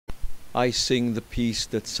I sing the peace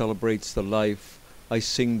that celebrates the life. I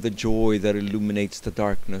sing the joy that illuminates the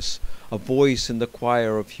darkness, a voice in the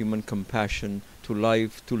choir of human compassion to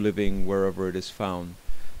life, to living wherever it is found,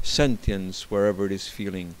 sentience wherever it is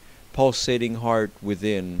feeling, pulsating heart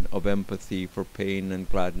within of empathy for pain and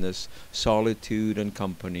gladness, solitude and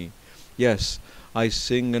company. Yes, I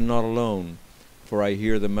sing and not alone, for I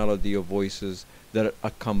hear the melody of voices that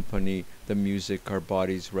accompany the music our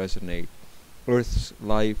bodies resonate. Earth's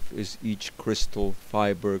life is each crystal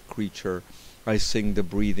fiber creature. I sing the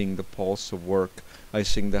breathing, the pulse of work. I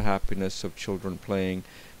sing the happiness of children playing,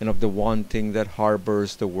 and of the wanting that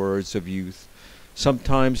harbors the words of youth.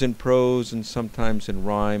 Sometimes in prose and sometimes in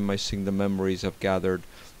rhyme, I sing the memories I've gathered,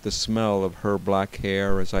 the smell of her black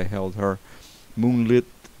hair as I held her, moonlit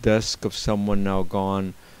desk of someone now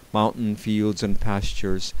gone, mountain fields and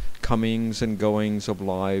pastures, comings and goings of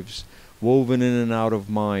lives, woven in and out of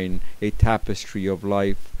mine, a tapestry of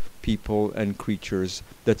life, people, and creatures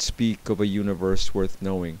that speak of a universe worth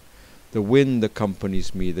knowing. The wind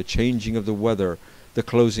accompanies me, the changing of the weather, the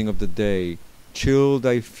closing of the day. Chilled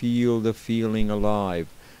I feel the feeling alive,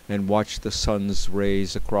 and watch the sun's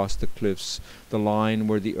rays across the cliffs, the line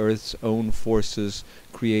where the earth's own forces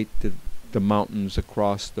create the mountains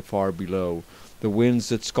across the far below, the winds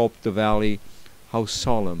that sculpt the valley. How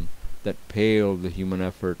solemn, that pale the human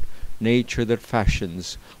effort, nature that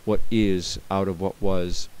fashions what is out of what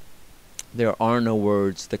was. There are no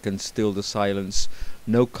words that can still the silence,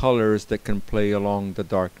 no colors that can play along the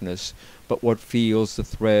darkness, but what feels the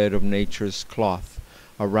thread of nature's cloth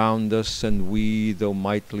around us, and we, though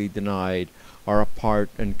mightily denied, are apart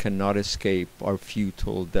and cannot escape our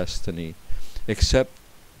futile destiny, except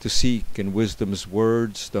to seek in wisdom's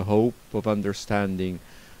words the hope of understanding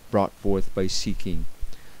brought forth by seeking.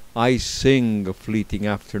 I sing a fleeting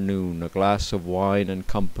afternoon, a glass of wine and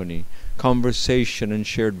company, conversation and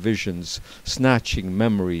shared visions, snatching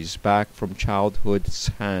memories back from childhood's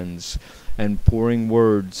hands, and pouring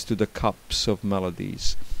words to the cups of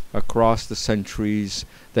melodies. Across the centuries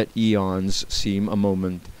that eons seem a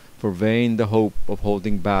moment, for vain the hope of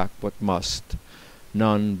holding back what must.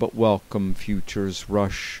 None but welcome futures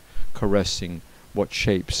rush, caressing what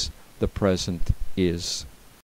shapes the present is.